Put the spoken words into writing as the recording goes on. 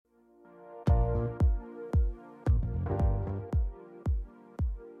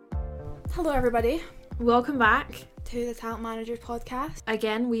Hello everybody, Welcome back. to the Talent Managers podcast.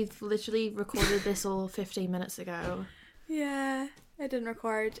 Again, we've literally recorded this all 15 minutes ago. Yeah, I didn't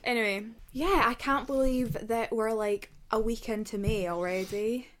record. Anyway, yeah, I can't believe that we're like a week into May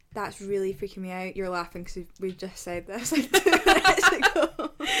already. That's really freaking me out. You're laughing because we just said this like 2 minutes ago.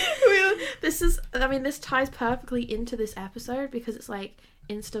 This ties perfectly into this episode because it's like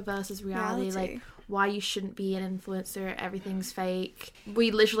Insta versus reality. Like why you shouldn't be an influencer, everything's fake.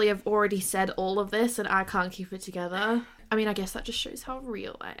 We literally have already said all of this and I can't keep it together. I mean, I guess that just shows how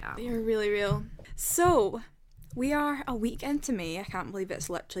real I am. You're really real. So, we are a week into May. I can't believe it's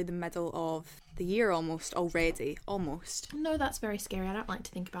literally the middle of the year already. Almost. No, that's very scary. I don't like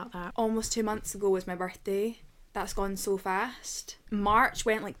to think about that. Almost 2 months ago was my birthday. That's gone so fast. March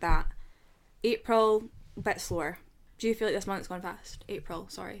went like that. April, a bit slower. Do you feel like this month's gone fast? April,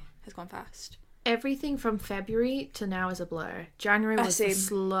 sorry, has gone fast. Everything from February to now is a blur. January was the Same.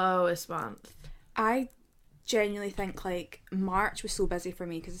 slowest month. I genuinely think like March was so busy for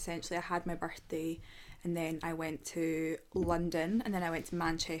me because essentially I had my birthday and then I went to London and then I went to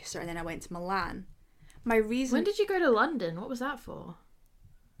Manchester and then I went to Milan. My reason... When did you go to London? What was that for?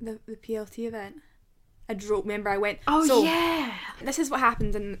 The PLT event. I drove... Remember I went... Oh, so, yeah! This is what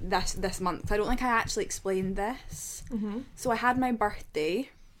happened in this month. I don't think I actually explained this. Mm-hmm. So I had my birthday...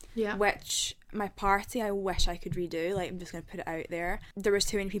 Yeah. Which my party I wish I could redo. Like, I'm just going to put it out there. There was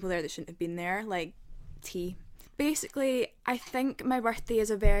too many people there that shouldn't have been there. Like, tea. Basically, I think my birthday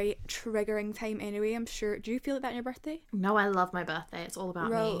is a very triggering time anyway. I'm sure. Do you feel like that on your birthday? No, I love my birthday. It's all about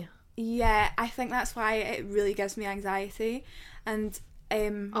me. Yeah, I think that's why it really gives me anxiety. And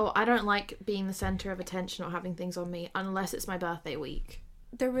Oh, I don't like being the centre of attention or having things on me unless it's my birthday week.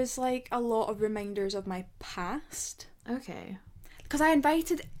 there was like a lot of reminders of my past. Okay. Because I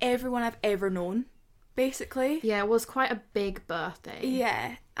invited everyone I've ever known, basically. Yeah, it was quite a big birthday.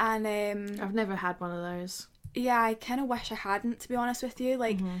 Yeah, and I've never had one of those. yeah, I kind of wish I hadn't, to be honest with you.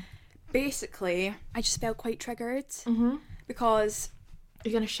 Like, Mm-hmm. basically, I just felt quite triggered Mm-hmm. because...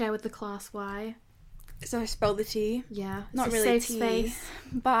 You're going to share with the class why? So I spilled the tea. Yeah. Not it's a really safe tea, space.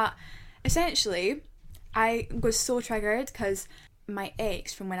 but essentially, I was so triggered because my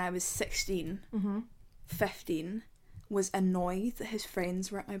ex from when I was 16, Mm-hmm. 15, was annoyed that his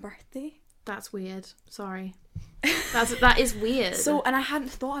friends were at my birthday. That's weird. Sorry. That is weird. So, and I hadn't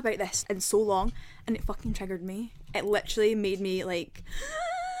thought about this in so long, and it fucking triggered me. It literally made me like,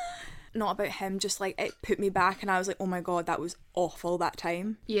 not about him, just like it put me back, and I was like, oh my god, that was awful that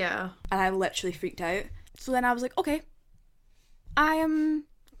time, Yeah. and I literally freaked out. So then I was like, okay, I am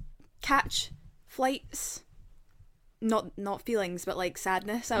catch flights, not feelings, but like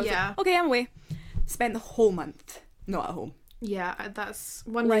sadness. I was Yeah. like, okay, I'm away. Spent the whole month not at home. Yeah, that's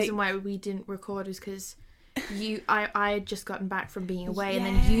one Like- reason why we didn't record is because I had just gotten back from being away and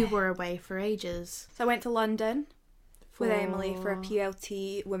then Yeah. you were away for ages. So I went to London with Emily for a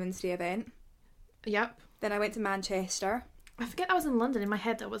PLT Women's Day event. Yep. Then I went to Manchester. I forget I was in London. In my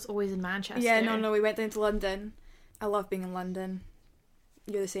head, that was always in Manchester. Yeah, no, we went down to London. I love being in London.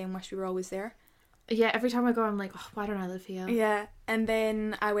 You're the same, wish we were always there. Yeah, every time I go, I'm like, oh, why don't I live here? Yeah, and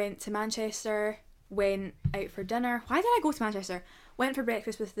then I went to Manchester, went out for dinner. Why did I go to Manchester? Went for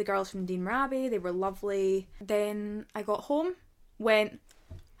breakfast with the girls from Dean Rabbie. They were lovely. Then I got home, went,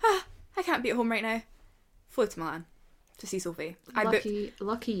 I can't be at home right now. Flew to Milan to see Sophie.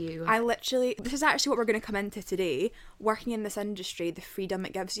 Lucky you. I literally, this is actually what we're going to come into today. Working in this industry, the freedom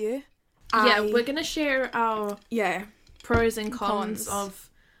it gives you. We're going to share our Yeah. pros and cons Cons. of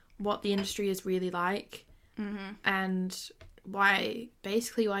what the industry is really like and why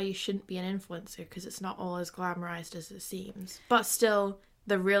you shouldn't be an influencer because it's not all as glamorized as it seems. But still,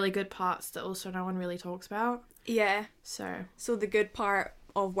 the really good parts that also no one really talks about. Yeah. So So the good part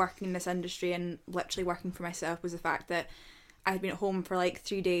of working in this industry and literally working for myself was the fact that I had been at home for like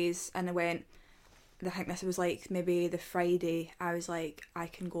 3 days and I think this was like maybe the Friday, I was like, I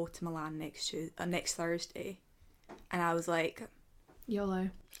can go to Milan next Thursday. And I was like, YOLO.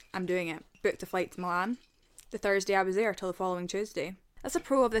 I'm doing it. Booked a flight to Milan. The Thursday I was there till the following Tuesday. That's a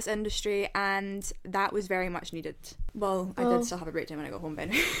pro of this industry and that was very much needed. Well, I did still have a breakdown when I got home, but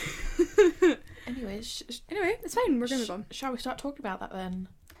Anyways, anyway, it's fine. We're going to move on. shall we start talking about that then?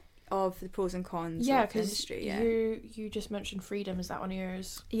 Of the pros and cons Yeah, of the because industry. Yeah. you just mentioned freedom. Is that one of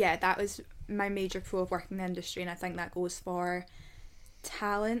yours? Yeah, that was my major pro of working in the industry, and I think that goes for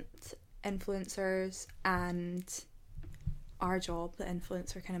talent, influencers, and our job, the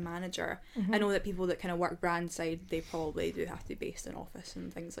influencer kind of manager. I know that people that kind of work brand side, they probably do have to be based in office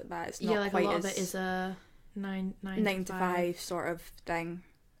and things like that. It's not like quite a lot of as it is a nine to five sort of thing.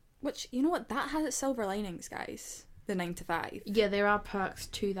 Which, you know what, that has its silver linings, guys. the 9 to 5. Yeah, there are perks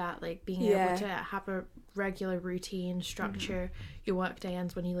to that, like being able to have a regular routine, structure, your work day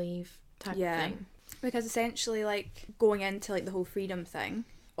ends when you leave type of thing. Because essentially, like, going into, like, the whole freedom thing,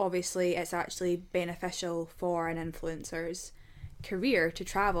 obviously it's actually beneficial for an influencer's career to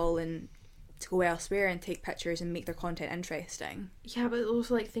travel and to go elsewhere and take pictures and make their content interesting. Yeah, but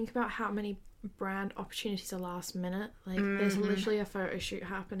also, like, think about how many brand opportunities are last minute. Like, there's literally a photo shoot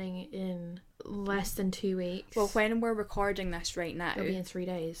happening in less than 2 weeks. Well, when we're recording this right now, it'll be in 3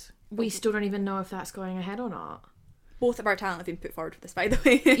 days. We still don't even know if that's going ahead or not. Both of our talent have been put forward for this, by the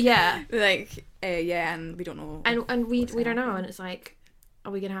way. Yeah. Like, and we don't know. And we don't know, and it's like,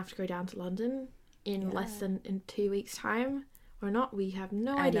 are we going to have to go down to London in less than in 2 weeks' time? Or not? We have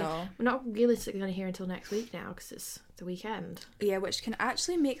no idea. Know. We're not realistically going to hear until next week now, because it's the weekend. Yeah, which can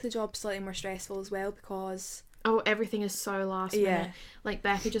actually make the job slightly more stressful as well, because... Oh, everything is so last minute. Like,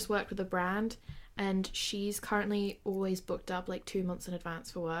 Becky just worked with a brand, and she's currently always booked up, like, 2 months in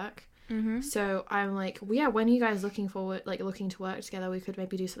advance for work. Mm-hmm. So I'm like, well, yeah, when are you guys looking to work together? We could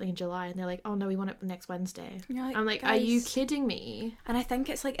maybe do something in July. And they're like, oh no, we want it next Wednesday. I'm like, guys, are you kidding me? And I think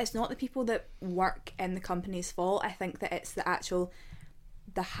it's like, it's not the people that work in the company's fault. I think that it's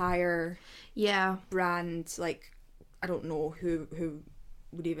the higher brand, like, I don't know who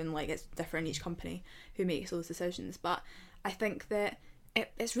would even, like, it's different in each company who makes those decisions, but I think that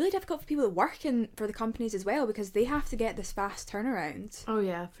it's really difficult for people that work for the companies as well, because they have to get this fast turnaround. Oh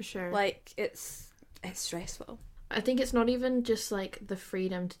yeah, for sure. Like, it's stressful. I think it's not even just like the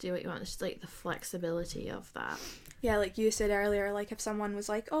freedom to do what you want, it's just like the flexibility of that. Yeah, like you said earlier, like if someone was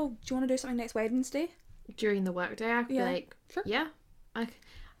like, oh, do you want to do something next Wednesday? During the workday, I could be like, sure. Yeah,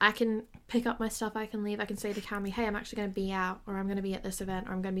 I can pick up my stuff, I can leave, I can say to Cammy, hey, I'm actually going to be out, or I'm going to be at this event,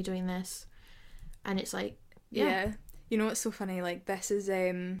 or I'm going to be doing this. And it's like, yeah. You know what's so funny? Like, this is,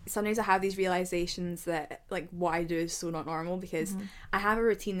 sometimes I have these realizations that, like, what I do is so not normal, because I have a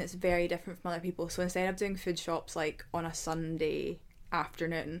routine that's very different from other people. So instead of doing food shops, like, on a Sunday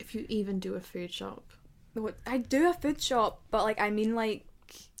afternoon... If you even do a food shop. I do a food shop, but, like, I mean, like...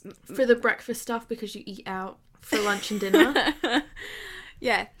 For the breakfast stuff, because you eat out for lunch and dinner.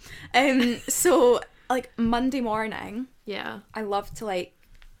 Yeah. So, like, Monday morning... Yeah. I love to, like,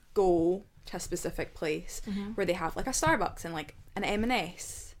 go... to a specific place where they have like a Starbucks and like an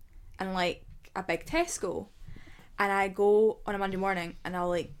M&S and like a big Tesco, and I go on a Monday morning and I'll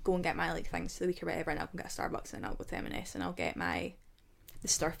like go and get my like things for the week or whatever, and I'll go get a Starbucks and I'll go to M&S and I'll get the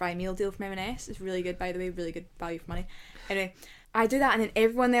stir fry meal deal from M&S. It's really good, by the way, really good value for money. Anyway, I do that, and then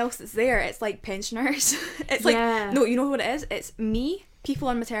everyone else that's there, it's like pensioners. It's like, no, you know what it is? It's me, people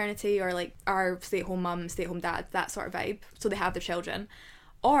on maternity, or like our stay-at-home mum, stay-at-home dad, that sort of vibe, so they have their children,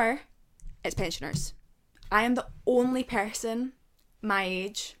 or it's pensioners. I am the only person my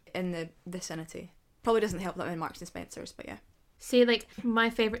age in the vicinity. Probably doesn't help that I'm in Marks and Spencer's, but yeah. See, like, my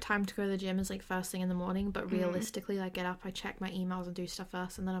favourite time to go to the gym is, like, first thing in the morning, but realistically, I get up, I check my emails and do stuff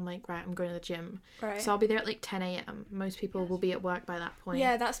first, and then I'm like, right, I'm going to the gym. Right. So I'll be there at, like, 10 a.m. Most people will be at work by that point.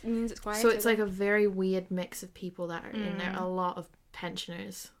 Yeah, that means it's quiet. So it's, like, a very weird mix of people that are in there. A lot of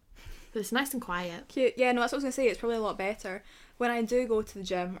pensioners. But it's nice and quiet. Cute. Yeah, no, that's what I was going to say. It's probably a lot better. When I do go to the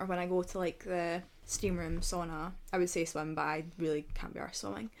gym, or when I go to, like, the steam room, sauna, I would say swim, but I really can't be arsed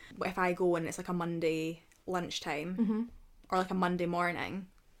swimming. But if I go and it's, like, a Monday lunchtime, or, like, a Monday morning,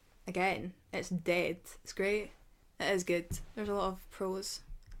 again, it's dead. It's great. It is good. There's a lot of pros.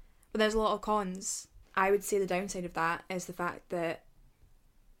 But there's a lot of cons. I would say the downside of that is the fact that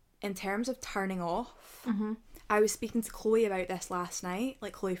in terms of turning off... I was speaking to Chloe about this last night,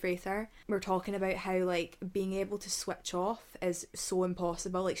 like Chloe Fraser. We were talking about how, like, being able to switch off is so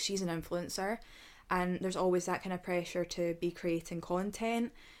impossible. Like, she's an influencer, and there's always that kind of pressure to be creating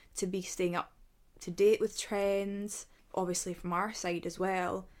content, to be staying up to date with trends. Obviously, from our side as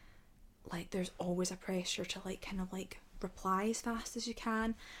well, like, there's always a pressure to, like, kind of, like, reply as fast as you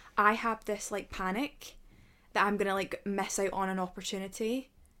can. I have this, like, panic that I'm gonna, like, miss out on an opportunity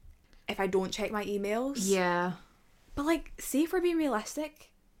if I don't check my emails. Yeah. But, like, say if we're being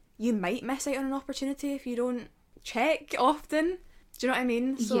realistic, you might miss out on an opportunity if you don't check often. Do you know what I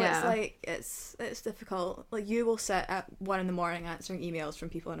mean? So it's like, it's difficult. Like, you will sit at 1 a.m. answering emails from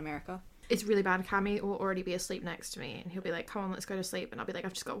people in America. It's really bad. Cammy will already be asleep next to me, and he'll be like, come on, let's go to sleep. And I'll be like,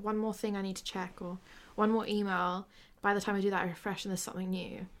 I've just got one more thing I need to check, or one more email. By the time I do that, I refresh and there's something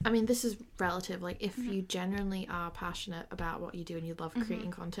new. I mean, this is relative. Like, if you genuinely are passionate about what you do and you love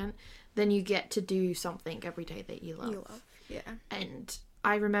creating content, then you get to do something every day that you love. Yeah. And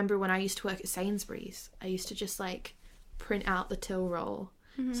I remember when I used to work at Sainsbury's, I used to just, like, print out the till roll.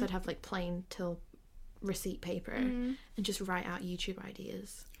 So I'd have, like, plain till receipt paper and just write out YouTube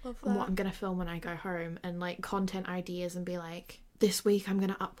ideas. Love and that. what I'm gonna film when I go home, and like content ideas, and be like, this week I'm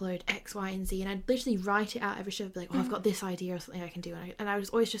gonna upload X, Y, and Z, and I'd literally write it out every shift, be like, oh, I've got this idea or something I can do, and I was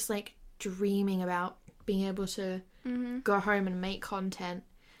always just like dreaming about being able to go home and make content.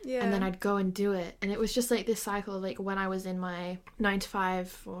 Yeah. And then I'd go and do it, and it was just like this cycle of like when I was in my 9 to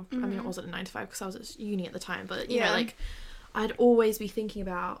 5, or I mean it wasn't a 9 to 5 because I was at uni at the time, but you know, like I'd always be thinking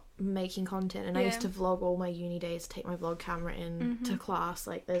about making content, and I used to vlog all my uni days, take my vlog camera in to class.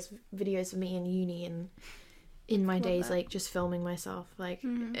 Like there's videos of me in uni and in my days like just filming myself. Like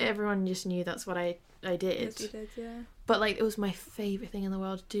everyone just knew that's what I did. Yes, you did, yeah. But like it was my favourite thing in the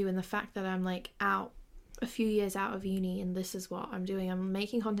world to do, and the fact that I'm like out a few years out of uni and this is what I'm doing. I'm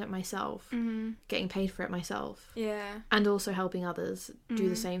making content myself, getting paid for it myself. Yeah. And also helping others do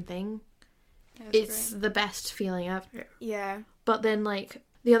the same thing. It's the best feeling ever. Yeah. But then like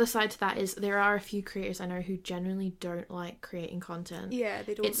the other side to that is there are a few creators I know who genuinely don't like creating content. Yeah,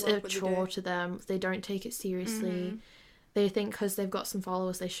 they don't. It's a chore to them. They don't take it seriously. They think because they've got some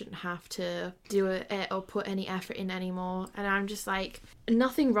followers they shouldn't have to do it or put any effort in anymore. And I'm just like,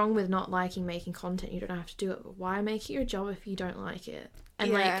 nothing wrong with not liking making content. You don't have to do it. But why make it your job if you don't like it?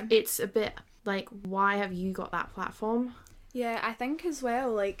 And like, it's a bit like, why have you got that platform? Yeah, I think as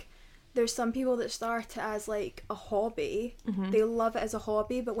well, like, there's some people that start it as like a hobby. They love it as a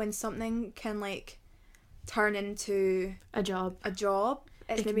hobby, but when something can like turn into a job,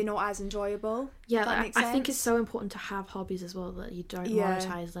 it's maybe not as enjoyable. Yeah, that makes sense. I think it's so important to have hobbies as well that you don't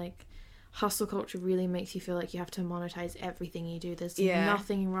monetize. Like, hustle culture really makes you feel like you have to monetize everything you do. There's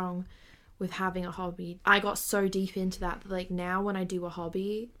nothing wrong with having a hobby. I got so deep into that like now when I do a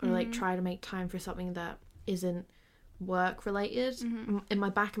hobby or like try to make time for something that isn't work related, in my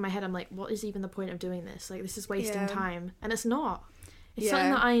back of my head I'm like, what is even the point of doing this? Like, this is wasting time. And it's not. It's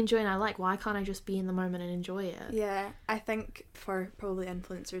something that I enjoy and I like. Why can't I just be in the moment and enjoy it? Yeah, I think for probably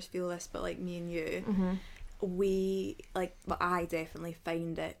influencers feel this, but like me and you, we like, well, I definitely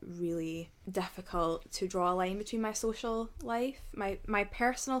find it really difficult to draw a line between my social life, my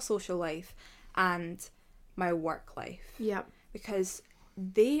personal social life, and my work life. Yeah, because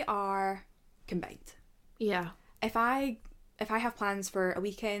they are combined. Yeah. If I have plans for a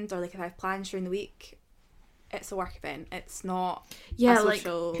weekend, or like if I have plans during the week, it's a work event. It's not a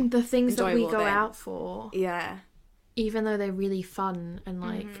social, like the things that we go event. out for. Yeah. Even though they're really fun, and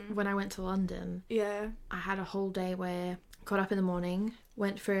like when I went to London, I had a whole day where I got up in the morning,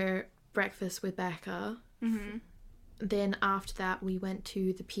 went for breakfast with Becca. Then after that, we went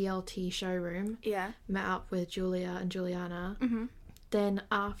to the PLT showroom. Yeah. Met up with Julia and Juliana. Then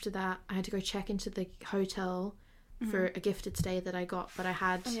after that, I had to go check into the hotel for a gifted stay that I got, but I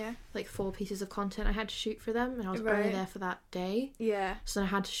had like 4 pieces of content I had to shoot for them, and I was only there for that day. Yeah. So I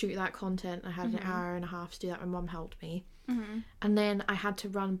had to shoot that content. I had an hour and a half to do that. My mum helped me. And then I had to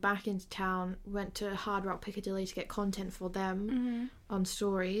run back into town, went to Hard Rock Piccadilly to get content for them on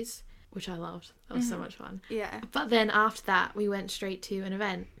stories, which I loved. That was so much fun. Yeah. But then after that, we went straight to an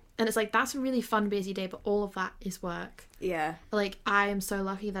event. And it's like, that's a really fun, busy day, but all of that is work. Yeah. Like, I am so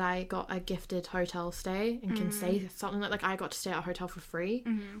lucky that I got a gifted hotel stay and can say something like I got to stay at a hotel for free.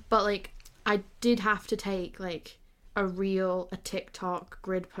 But, like, I did have to take, like, a reel, a TikTok,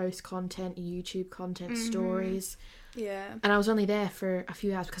 grid post content, YouTube content, stories. Yeah. And I was only there for a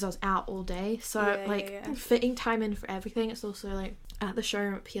few hours because I was out all day. So, fitting time in for everything. It's also, like, at the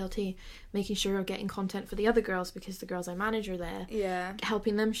showroom at PLT, making sure you're getting content for the other girls because the girls I manage are there. Yeah.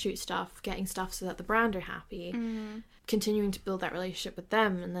 Helping them shoot stuff, getting stuff so that the brand are happy. Continuing to build that relationship with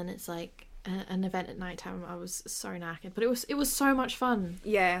them. And then it's, like, an event at nighttime. I was so knackered. But it was so much fun.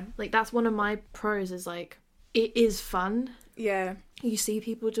 Yeah. Like, that's one of my pros is, like, it is fun. Yeah. You see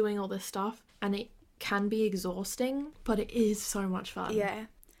people doing all this stuff and it can be exhausting, but it is so much fun. Yeah.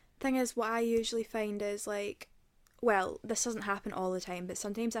 Thing is, what I usually find is, like, well, this doesn't happen all the time, but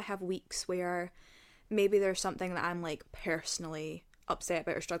sometimes I have weeks where maybe there's something that I'm, like, personally upset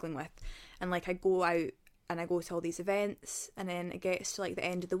about or struggling with, and, like, I go out and I go to all these events, and then it gets to, like, the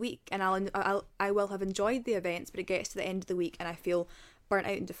end of the week, and I will have enjoyed the events, but it gets to the end of the week and I feel burnt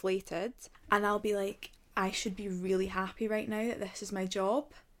out and deflated, and I'll be like, I should be really happy right now that this is my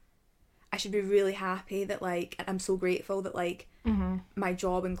job. I should be really happy that, like, and I'm so grateful that, like, my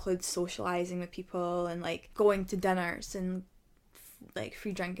job includes socialising with people and, like, going to dinners and, like,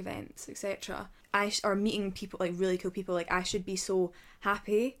 free drink events, etc. Or meeting people, like, really cool people. Like, I should be so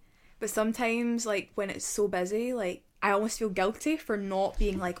happy. But sometimes, like, when it's so busy, like, I almost feel guilty for not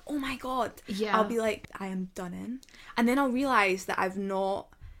being like, oh my god. Yeah. I'll be like, I am done in. And then I'll realise that I've not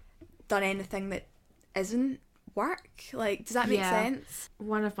done anything that isn't work. Like, does that make sense?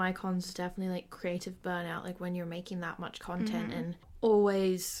 One of my cons is definitely like creative burnout, like when you're making that much content and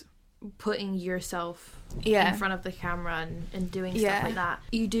always putting yourself in front of the camera and doing stuff like that,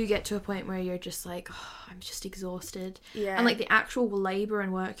 you do get to a point where you're just like, oh, I'm just exhausted. And like the actual labor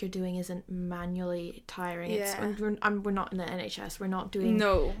and work you're doing isn't manually tiring. We're not in the NHS, we're not doing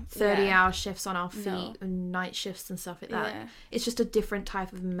 30-hour shifts on our feet and night shifts and stuff like that. It's just a different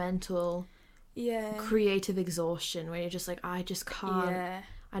type of mental creative exhaustion where you're just like, I just can't,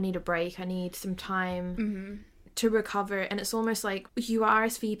 I need a break, I need some time to recover. And it's almost like you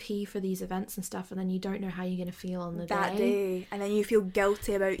RSVP for these events and stuff, and then you don't know how you're going to feel on that day, and then you feel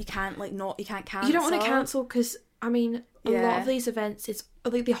guilty about you can't cancel. You don't want to cancel because I mean a lot of these events, it's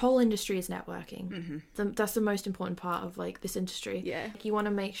like the whole industry is networking. That's the most important part of like this industry. Like, you want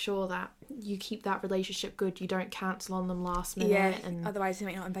to make sure that you keep that relationship good, you don't cancel on them last minute, and otherwise they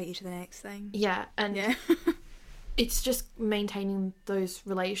might not invite you to the next thing. It's just maintaining those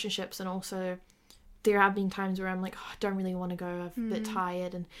relationships. And also there have been times where I'm like, oh, I don't really want to go, I'm a bit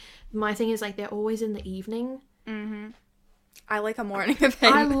tired, and my thing is like they're always in the evening. I like a morning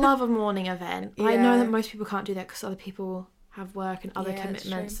event. I love a morning event. I know that most people can't do that because other people have work and other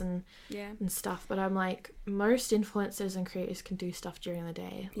commitments and stuff, but I'm like, most influencers and creators can do stuff during the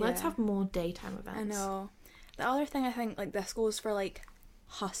day. Let's have more daytime events. I know. The other thing I think, like, this goes for like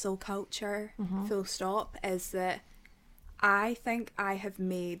hustle culture, full stop, is that I think I have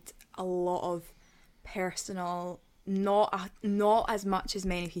made a lot of personal, not as much as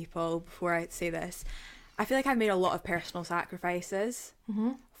many people before I say this, I feel like I've made a lot of personal sacrifices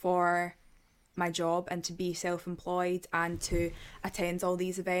for my job and to be self-employed and to attend all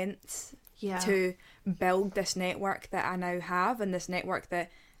these events, to build this network that I now have, and this network that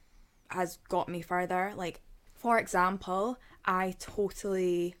has got me further. Like, for example, I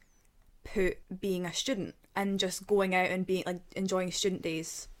totally put being a student and just going out and being like enjoying student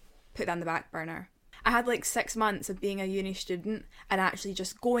days, put that on the back burner. I had like 6 months of being a uni student and actually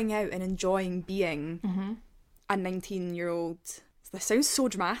just going out and enjoying being a 19-year-old. This sounds so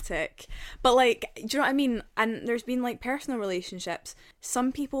dramatic, but like, do you know what I mean? And there's been like personal relationships.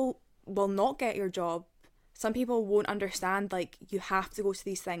 Some people will not get your job. Some people won't understand, like, you have to go to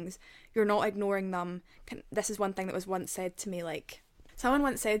these things. You're not ignoring them. This is one thing that was once said to me, like, someone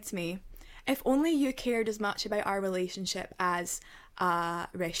once said to me, if only you cared as much about our relationship as a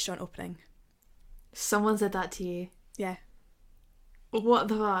restaurant opening. Someone said that to you? Yeah. What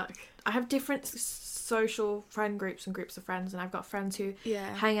the fuck? I have different social friend groups and groups of friends, and I've got friends who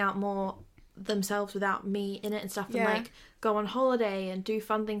hang out more themselves without me in it and stuff, and like go on holiday and do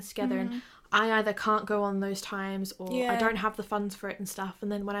fun things together, and I either can't go on those times or I don't have the funds for it and stuff. And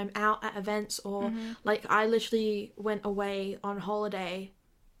then when I'm out at events or like, I literally went away on holiday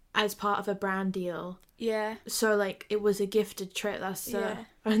as part of a brand deal. So like, it was a gifted trip. That's the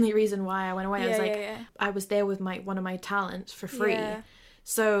only reason why I went away. I was like, I was there with one of my talents for free.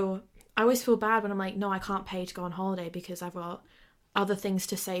 So I always feel bad when I'm like, no, I can't pay to go on holiday because I've got other things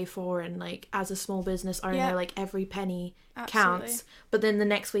to save for, and like, as a small business owner, like, every penny counts. But then the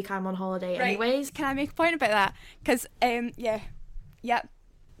next week I'm on holiday anyways. Can I make a point about that? Because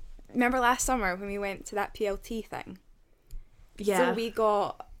remember last summer when we went to that PLT thing?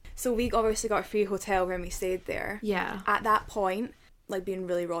 So we obviously got a free hotel when we stayed there. At that point, like, being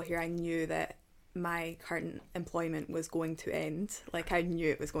really raw here, I knew that my current employment was going to end. Like, I knew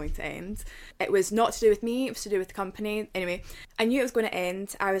it was going to end. It was not to do with me, it was to do with the company. Anyway, I knew it was going to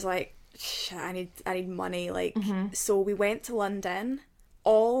end. I was like, shit, I need money. Like, so we went to London.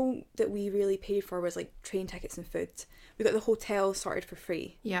 All that we really paid for was like train tickets and food. We got the hotel sorted for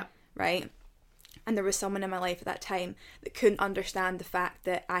free. Right? And there was someone in my life at that time that couldn't understand the fact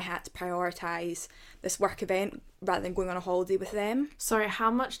that I had to prioritise this work event rather than going on a holiday with them. Sorry,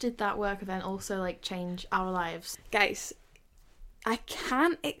 how much did that work event also, like, change our lives? Guys, I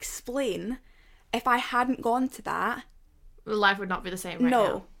can't explain. If I hadn't gone to that, life would not be the same right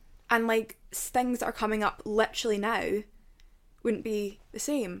now. And, like, things that are coming up literally now wouldn't be the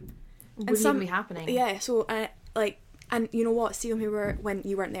same. Wouldn't even be happening. Yeah, so, and you know what? See, when you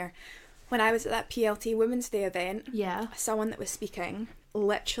weren't there. When I was at that PLT Women's Day event, someone that was speaking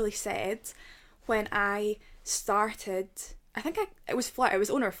literally said, when I started, it was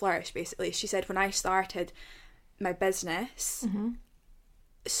owner of Flourish, basically. She said, when I started my business,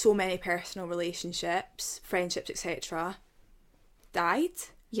 so many personal relationships, friendships, etc. died.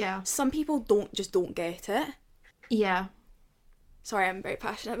 Some people don't get it. Sorry, I'm very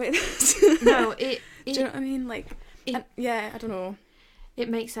passionate about this. No, do you know what I mean? Like, I don't know. It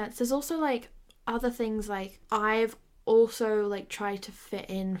makes sense. There's also, like, other things, like, I've also, like, tried to fit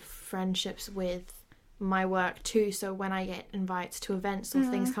in friendships with my work too, so when I get invites to events or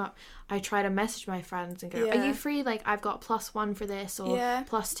things come up, I try to message my friends and go, are you free? Like, I've got +1 for this or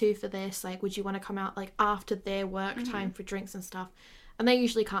 +2 for this, like, would you want to come out like after their work time for drinks and stuff? And they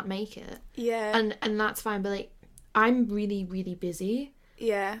usually can't make it, and that's fine, but like, I'm really, really busy,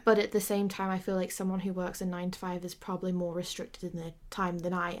 but at the same time I feel like someone who works a 9 to 5 is probably more restricted in their time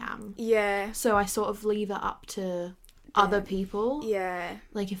than I am, so I sort of leave it up to other people,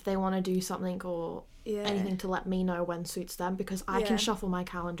 like if they want to do something or anything, to let me know when suits them, because I can shuffle my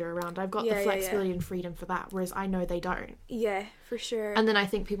calendar around. I've got the flexibility and freedom for that, whereas I know they don't. For sure. And then I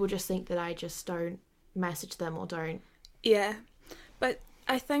think people just think that I just don't message them or don't. But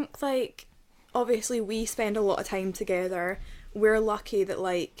I think, like, obviously we spend a lot of time together. We're lucky that,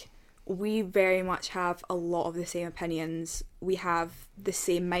 like, we very much have a lot of the same opinions. We have the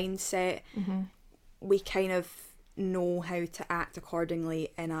same mindset. We kind of know how to act accordingly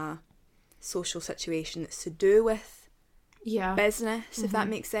in a social situation that's to do with business, if that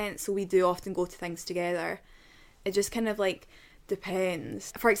makes sense. So we do often go to things together. It just kind of, like,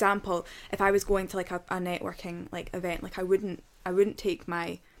 depends. For example, if I was going to, like, a networking, like, event, like, I wouldn't take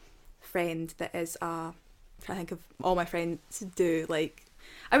my friend that is I'm trying to think of all my friends do, like,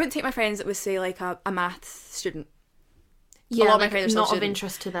 I wouldn't take my friends that was, say, like, a maths student. A lot of my friends are not still of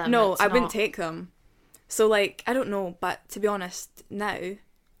interest to them. No, I wouldn't take them. So, like, I don't know, but to be honest, now, I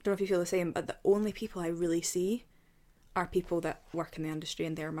don't know if you feel the same, but the only people I really see are people that work in the industry,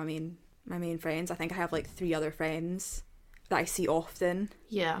 and they're my main friends. I think I have, like, 3 other friends that I see often.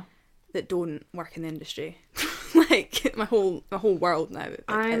 That don't work in the industry. Like, my whole world now.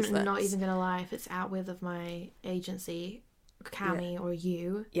 I'm not even gonna lie, if it's out with of my agency, Cami or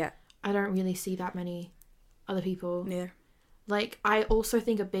you, I don't really see that many other people. Neither. Like, I also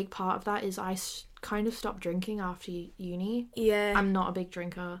think a big part of that is I kind of stopped drinking after uni. I'm not a big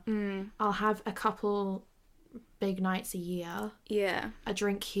drinker. I'll have a couple big nights a year. A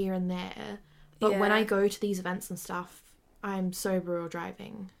drink here and there. But when I go to these events and stuff, I'm sober or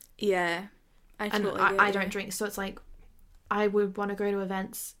driving. I don't drink, so it's like I would want to go to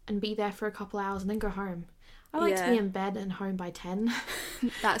events and be there for a couple hours and then go home. I like to be in bed and home by 10.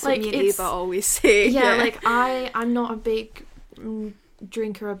 That's like, what me and Ava always say. Like, I'm not a big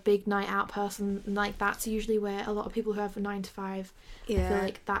drinker, a big night out person. Like, that's usually where a lot of people who have a 9 to 5, I feel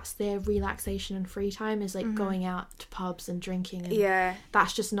like that's their relaxation and free time, is like going out to pubs and drinking, and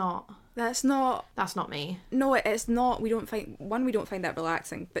that's just not... That's not me. No, it's not. We don't find that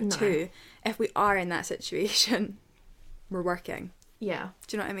relaxing, but 2, if we are in that situation, we're working. Do you know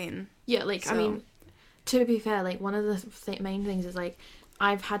what I mean? Like, so. I mean, to be fair, like, one of the main things is, like,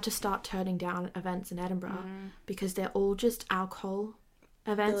 I've had to start turning down events in Edinburgh because they're all just alcohol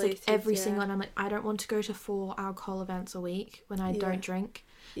events, related, like every single, and I'm like, I don't want to go to 4 alcohol events a week when I don't drink.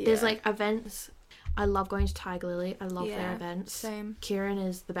 There's, like, events. I love going to Tiger Lily. I love their events. Same. Kieran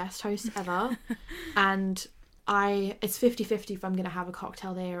is the best host ever. And it's 50-50 if I'm going to have a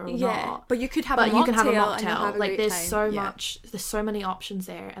cocktail there or not. But you could have a mocktail. You can have a mocktail. Have like, there's time. There's so many options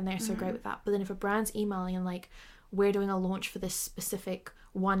there, and they're so great with that. But then if a brand's emailing and, like, we're doing a launch for this specific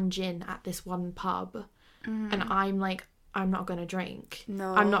one gin at this one pub, and I'm like, I'm not going to drink.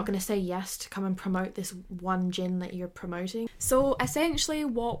 No. I'm not going to say yes to come and promote this one gin that you're promoting. So essentially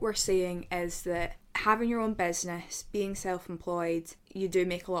what we're saying is that having your own business, being self-employed, you do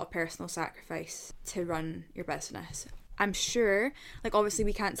make a lot of personal sacrifice to run your business. I'm sure, like, obviously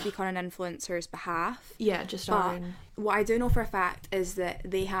we can't speak on an influencer's behalf. Just our own. What I do know for a fact is that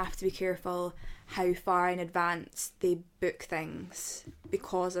they have to be careful how far in advance they book things,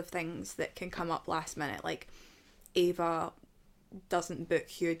 because of things that can come up last minute. Like, Ava doesn't book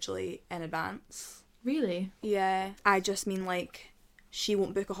hugely in advance. Really? Yeah. I just mean, like, she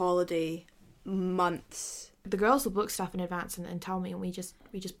won't book a holiday months. The girls will book stuff in advance and tell me, and we just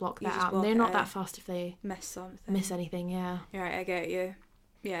block that out. And they're not that fast if they miss anything. Yeah. You're right, I get you.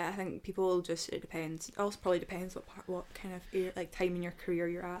 Yeah, I think people just, it depends. It also probably depends what kind of like time in your career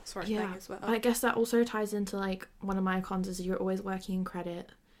you're at, sort of thing as well. I guess that also ties into, like, one of my cons is you're always working in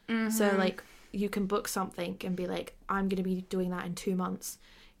credit. So, like, you can book something and be like, I'm going to be doing that in 2 months.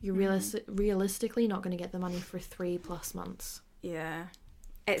 You're realistically not going to get the money for 3+ months. Yeah.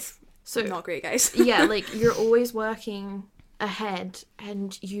 It's not great, guys. Like, you're always working ahead,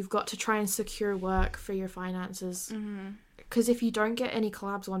 and you've got to try and secure work for your finances. Because if you don't get any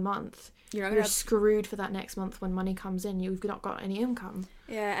collabs 1 month, you're screwed for that next month when money comes in. You've not got any income.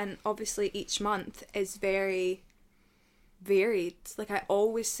 Yeah, and obviously each month is very varied. Like, I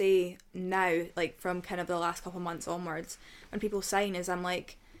always say now, like, from kind of the last couple months onwards, when people sign, is I'm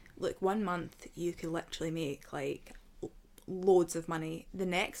like, look, 1 month you could literally make, like, loads of money. The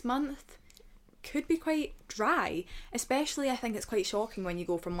next month, could be quite dry. Especially, I think it's quite shocking when you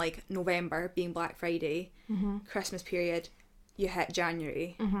go from like November being Black Friday, Christmas period, you hit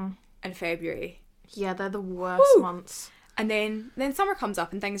January and February. Yeah, they're the worst months. And then summer comes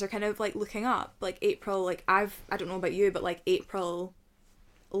up and things are kind of like looking up. Like April, like I don't know about you, but like April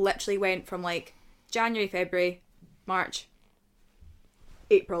literally went from like January, February, March,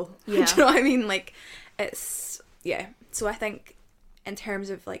 April. Yeah. Do you know what I mean? Like it's, yeah. So I think in terms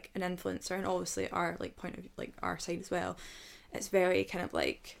of like an influencer, and obviously our like point of like our side as well, it's very kind of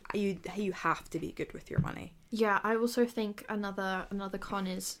like you have to be good with your money. Yeah, I also think another con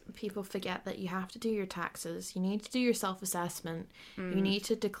is people forget that you have to do your taxes. You need to do your self-assessment. You need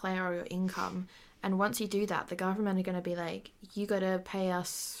to declare all your income. And once you do that, the government are going to be like, you got to pay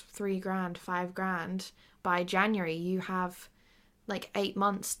us $3,000, $5,000 by January. You have like 8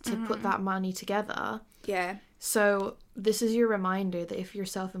 months to put that money together. Yeah. So this is your reminder that if you're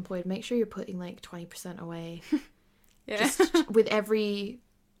self-employed, make sure you're putting like 20% away. Yeah. Just with every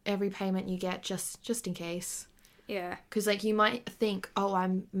payment you get, just in case. Yeah. Because like you might think, oh,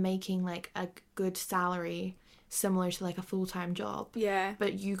 I'm making like a good salary similar to like a full-time job. Yeah.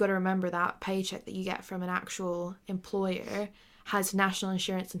 But you got to remember that paycheck that you get from an actual employer has national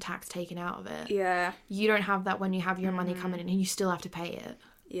insurance and tax taken out of it. Yeah. You don't have that when you have your money coming in, and you still have to pay it.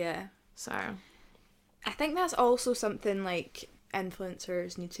 Yeah. So I think that's also something like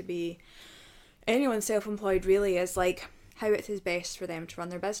influencers need to be, anyone self-employed really, is like how it is best for them to run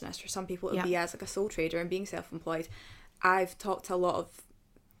their business. For some people it would be as like a sole trader and being self-employed. I've talked to a lot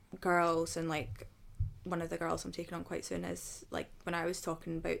of girls, and like one of the girls I'm taking on quite soon is like, when I was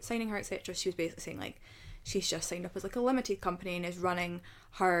talking about signing her, etc., she was basically saying like she's just signed up as like a limited company and is running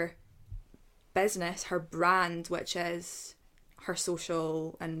her business, her brand, which is her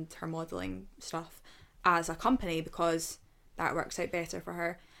social and her modelling stuff, as a company, because that works out better for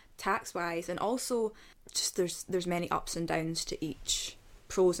her tax wise. And also just there's many ups and downs to each,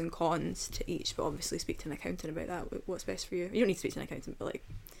 pros and cons to each, but obviously speak to an accountant about that, what's best for you. You don't need to speak to an accountant, but like,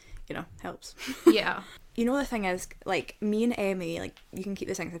 you know, helps. yeah. You know, the thing is, like, me and Emmy, like, you can keep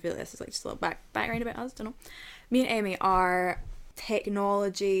this in because I feel like this is like just a little background about us, don't know. Me and Emmy are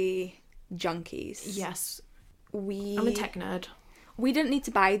technology junkies. Yes. I'm a tech nerd. We didn't need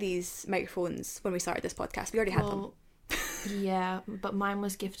to buy these microphones when we started this podcast. We already had them. Yeah, but mine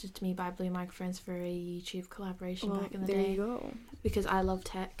was gifted to me by Blue Microphones for a YouTube collaboration back in the day. There you go. Because I love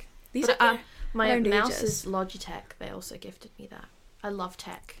tech. These but, are my mouse is Logitech. They also gifted me that. I love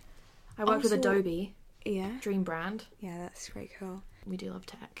tech. I worked with Adobe. Yeah. Dream brand. Yeah, that's quite cool. We do love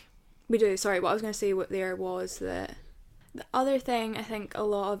tech. We do. Sorry, what I was going to say there was that the other thing I think a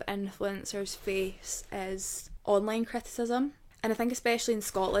lot of influencers face is online criticism. And I think especially in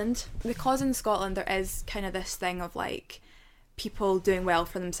Scotland, because in Scotland there is kind of this thing of like people doing well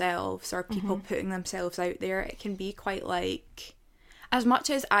for themselves, or people putting themselves out there. It can be quite like, as much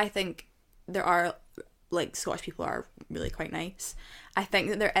as I think there are, like, Scottish people are really quite nice, I think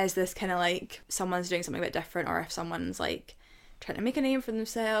that there is this kind of like, someone's doing something a bit different, or if someone's like trying to make a name for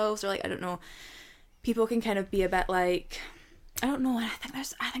themselves, or like, I don't know, people can kind of be a bit like, I don't know, and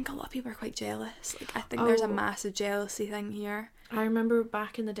I think a lot of people are quite jealous. Like, I think there's a massive jealousy thing here. I remember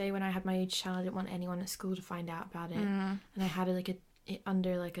back in the day when I had my YouTube channel, I didn't want anyone at school to find out about it, and I had it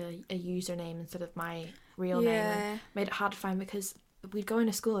under like a username instead of my real name, and made it hard to find, because we'd go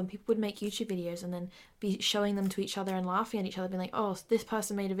into school and people would make YouTube videos and then be showing them to each other and laughing at each other, being like, oh, this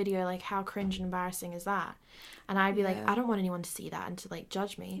person made a video, like, how cringe and embarrassing is that? And I'd be like, I don't want anyone to see that and to like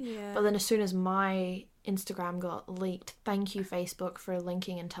judge me. But then as soon as my Instagram got leaked, thank you Facebook for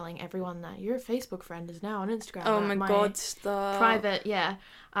linking and telling everyone that your Facebook friend is now on Instagram. Oh my god, stop. Private, yeah.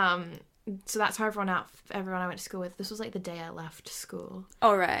 So that's how everyone I went to school with. This was like the day I left school.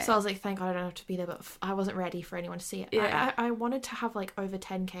 Oh, right. So I was like, thank God I don't have to be there, but I wasn't ready for anyone to see it. Yeah. I wanted to have like over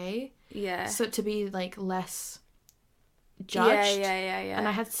 10k. Yeah. So to be like less judged. Yeah. And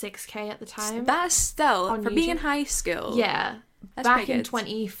I had 6k at the time. That's still, for YouTube. being in high school. Yeah. That's back in good.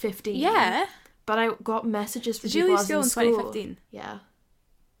 2015. Yeah. But I got messages from Did you people leave school in 2015? Yeah.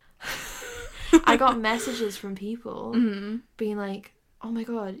 I got messages from people being like, oh my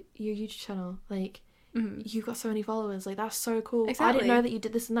god, your YouTube channel, like, you've got so many followers, like, that's so cool. Exactly. I didn't know that you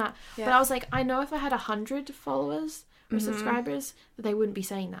did this and that. Yeah. But I was like, I know if I had 100 followers or subscribers, that they wouldn't be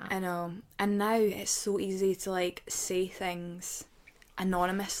saying that. I know. And now it's so easy to like say things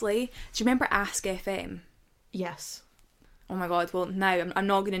anonymously. Do you remember Ask FM? Yes. Oh my god, well now, I'm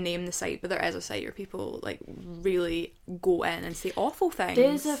not going to name the site, but there is a site where people like really go in and say awful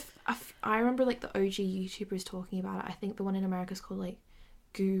things. There's I remember like the OG YouTubers talking about it. I think the one in America is called like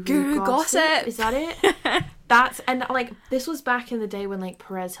Guru Gossip. Is that it? And like this was back in the day when like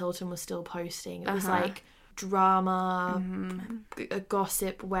Perez Hilton was still posting. It was like drama,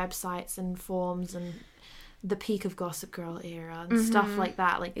 gossip websites and forums and the peak of Gossip Girl era and stuff like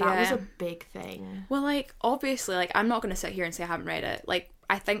that. Like that was a big thing. Well, like obviously, like I'm not going to sit here and say I haven't read it. Like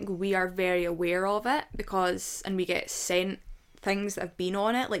I think we are very aware of it and we get sent things that have been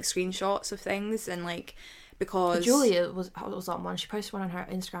on it, like screenshots of things, and like because Julia was on one. She posted one on her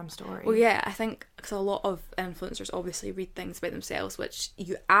Instagram story. Well, yeah, I think because a lot of influencers obviously read things about themselves, which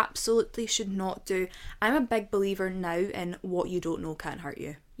you absolutely should not do. I'm a big believer now in what you don't know can't hurt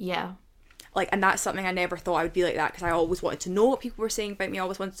you. Yeah. Like, and that's something I never thought I would be like that, because I always wanted to know what people were saying about me. I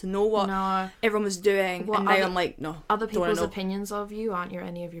always wanted to know what everyone was doing. And now I'm like, no. Other people's opinions of you aren't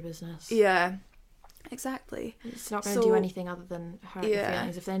any of your business. Yeah. Exactly. It's not going to do anything other than hurt your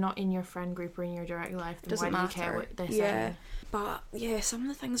feelings. If they're not in your friend group or in your direct life, then why do you care what they're saying? But yeah, some of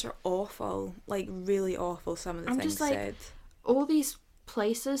the things are awful. Like, really awful, some of the things just, like, said. All these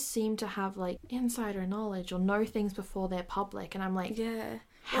places seem to have, like, insider knowledge or know things before they're public. And I'm like,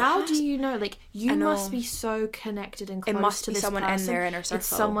 how do you know? Like, you must be so connected and close to this person. It must be someone in their inner circle. It's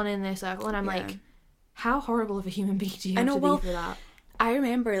someone in their circle. And I'm like, how horrible of a human being do you have to be for that? I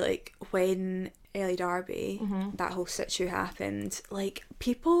remember, like, when Ellie Darby, that whole situ happened, like,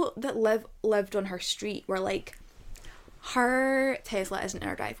 people that lived on her street were like, her Tesla isn't in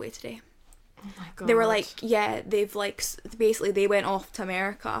her driveway today. Oh my god. They were like, they've like, basically they went off to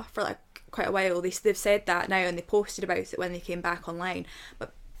America for like quite a while. They've said that now, and they posted about it when they came back online.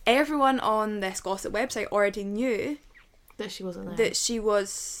 But everyone on this gossip website already knew that she wasn't there. That she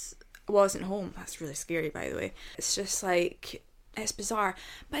wasn't home. That's really scary, by the way. It's just like, it's bizarre.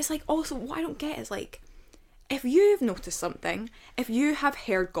 But it's like, also, what I don't get is like, if you've noticed something, if you have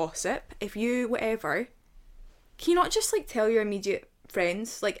heard gossip, if you whatever, can you not just like tell your immediate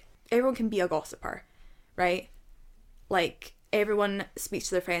friends? Like, everyone can be a gossiper, right? Like, everyone speaks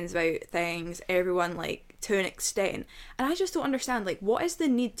to their friends about things, everyone, like, to an extent. And I just don't understand, like, what is the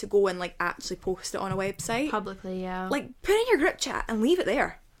need to go and, like, actually post it on a website? Publicly, yeah. Like, put it in your group chat and leave it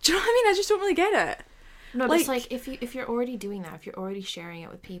there. Do you know what I mean? I just don't really get it. No, but it's like, if you're already doing that, if you're already sharing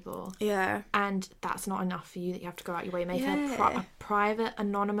it with people, and that's not enough for you, that you have to go out your way, make a private,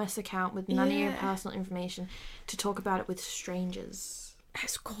 anonymous account with none of your personal information to talk about it with strangers.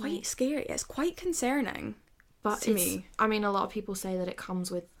 It's quite scary. It's quite concerning. But to me, I mean, a lot of people say that it comes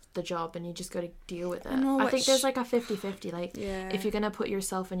with the job and you just got to deal with it. I think there's like a 50-50. Like, if you're going to put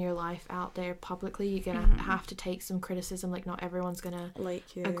yourself and your life out there publicly, you're going to have to take some criticism. Like, not everyone's going to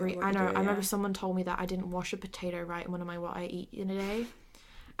like you, agree. I know. I remember someone told me that I didn't wash a potato right in one of my what I eat in a day.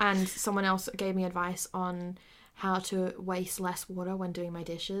 And someone else gave me advice on how to waste less water when doing my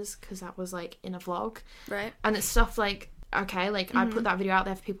dishes, because that was like in a vlog. Right. And it's stuff like, okay, like I put that video out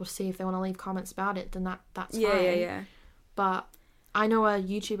there for people to see. If they want to leave comments about it, then that's fine. Yeah. But I know a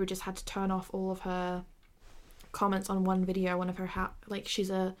YouTuber just had to turn off all of her comments on one video. One of her like, she's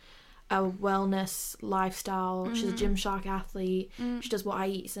a wellness lifestyle. She's a Gymshark athlete. She does what I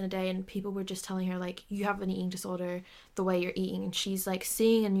eat in a day, and people were just telling her like, you have an eating disorder the way you're eating. And she's like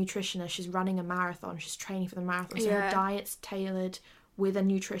seeing a nutritionist. She's running a marathon. She's training for the marathon. So her diet's tailored with a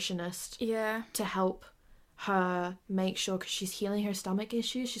nutritionist to help her make sure, because she's healing her stomach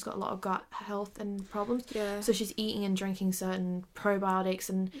issues. She's got a lot of gut health and problems. So she's eating and drinking certain probiotics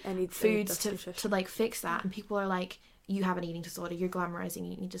and foods to like fix that. And people are like, you have an eating disorder, you're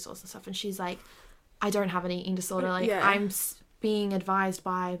glamorizing eating disorders and stuff. And she's like, I don't have an eating disorder. Like, I'm being advised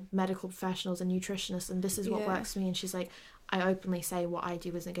by medical professionals and nutritionists, and this is what works for me. And she's like, I openly say what I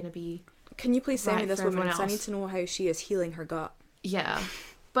do isn't going to be. Can you please send me this woman, because I need to know how she is healing her gut.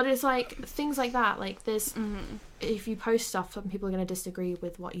 But it's like things like that. Like, there's if you post stuff, some people are going to disagree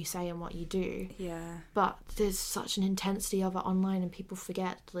with what you say and what you do. But there's such an intensity of it online, and people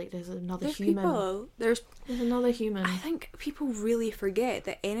forget, like, there's another human. There's another human. I think people really forget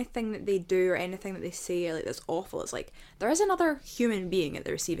that anything that they do or anything that they say, like, that's awful, it's like, there is another human being at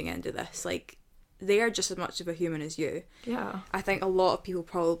the receiving end of this. Like, they are just as much of a human as you. I think a lot of people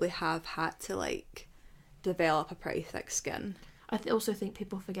probably have had to, like, develop a pretty thick skin. I also think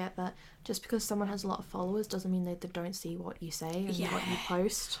people forget that just because someone has a lot of followers doesn't mean they don't see what you say and what you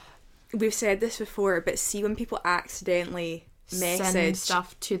post. We've said this before, but see when people accidentally send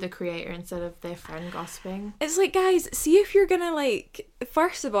stuff to the creator instead of their friend gossiping. It's like, guys, see if you're gonna, like,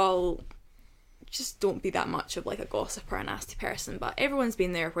 first of all, just don't be that much of, like, a gossip or a nasty person. But everyone's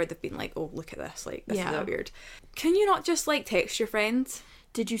been there where they've been like, oh, look at this, like, this is a weird. Can you not just, like, text your friends?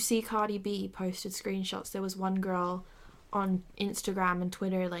 Did you see Cardi B posted screenshots? There was one girl on Instagram and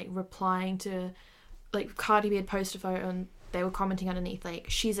Twitter, like, replying to, like, Cardi B had posted a photo and they were commenting underneath, like,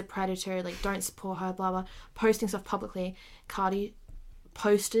 she's a predator, like, don't support her, blah blah, posting stuff publicly. Cardi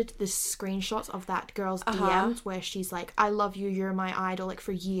posted the screenshots of that girl's DMs where she's like, I love you, you're my idol, like,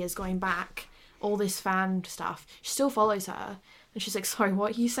 for years going back, all this fan stuff. She still follows her, and she's like, sorry,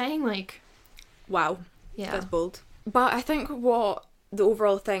 what are you saying? Like, wow, yeah, that's bold. But I think what the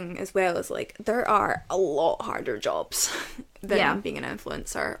overall thing as well is, like, there are a lot harder jobs than being an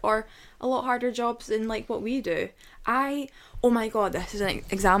influencer, or a lot harder jobs than, like, what we do. Oh my god, this is an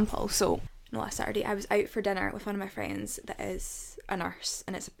example. So last Saturday I was out for dinner with one of my friends that is a nurse,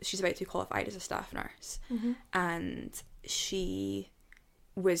 and she's about to be qualified as a staff nurse, and she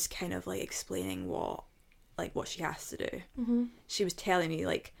was kind of like explaining what she has to do. She was telling me,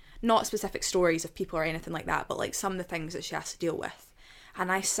 like, not specific stories of people or anything like that, but like some of the things that she has to deal with.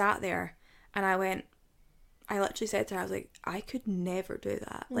 And I sat there and I literally said to her, I was like, I could never do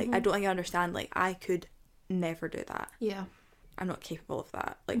that. Like, I don't think you understand. Like, I could never do that. Yeah. I'm not capable of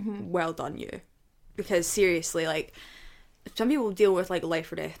that. Like, well done you. Because seriously, like, some people deal with, like,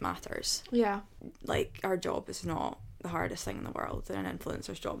 life or death matters. Yeah. Like, our job is not the hardest thing in the world, and an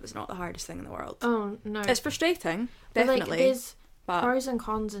influencer's job is not the hardest thing in the world. Oh, no. It's frustrating, but, definitely. like, there's pros and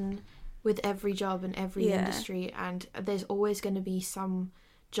cons with every job and every industry, and there's always going to be some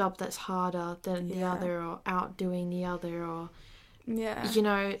job that's harder than the other, or outdoing the other, or you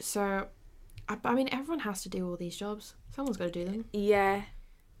know. So I mean, everyone has to do all these jobs. Someone's got to do them. Yeah.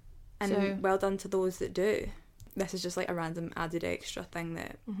 And well done to those that do. This is just like a random added extra thing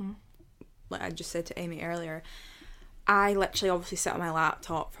that, like I just said to Amy earlier, I literally obviously sit on my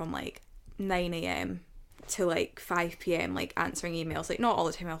laptop from like 9 a.m. to like 5 p.m. like answering emails. Like, not all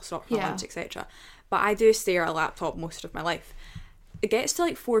the time, I'll stop for lunch, etc. But I do stare at a laptop most of my life. It gets to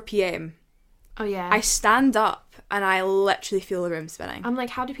like 4 p.m. Oh yeah. I stand up and I literally feel the room spinning. I'm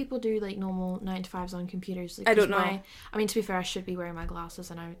like, how do people do like normal 9 to 5s on computers? Like, I don't know. I mean, to be fair, I should be wearing my glasses,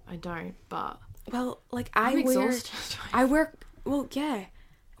 and I don't. But well, like, I'm exhausted. Well, yeah.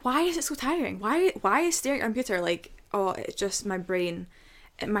 Why is it so tiring? Why is staring at a computer like, oh, it's just my brain,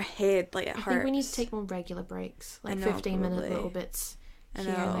 in my head, like, it hurts. I think we need to take more regular breaks, like 15-minute little bits here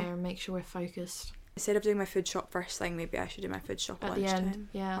and there, and make sure we're focused. Instead of doing my food shop first thing, maybe I should do my food shop at lunchtime. The end.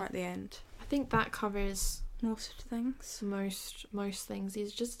 Yeah, or at the end. I think that covers most things. Most things.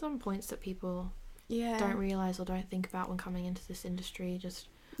 These are just some points that people don't realise or don't think about when coming into this industry. Just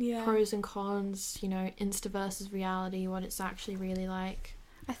pros and cons, you know, Insta versus reality, what it's actually really like.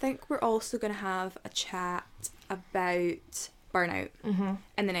 I think we're also going to have a chat about burnout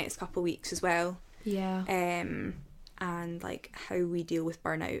in the next couple of weeks as well. Yeah. And like how we deal with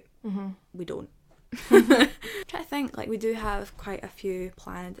burnout. We don't. I'm trying to think, like, we do have quite a few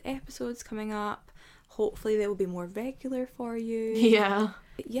planned episodes coming up. Hopefully they will be more regular for you. Yeah.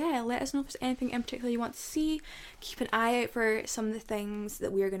 But yeah, let us know if there's anything in particular you want to see. Keep an eye out for some of the things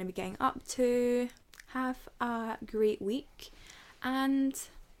that we are going to be getting up to. Have a great week, and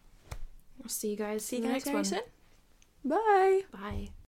I'll see you guys very next one. soon. Bye. Bye.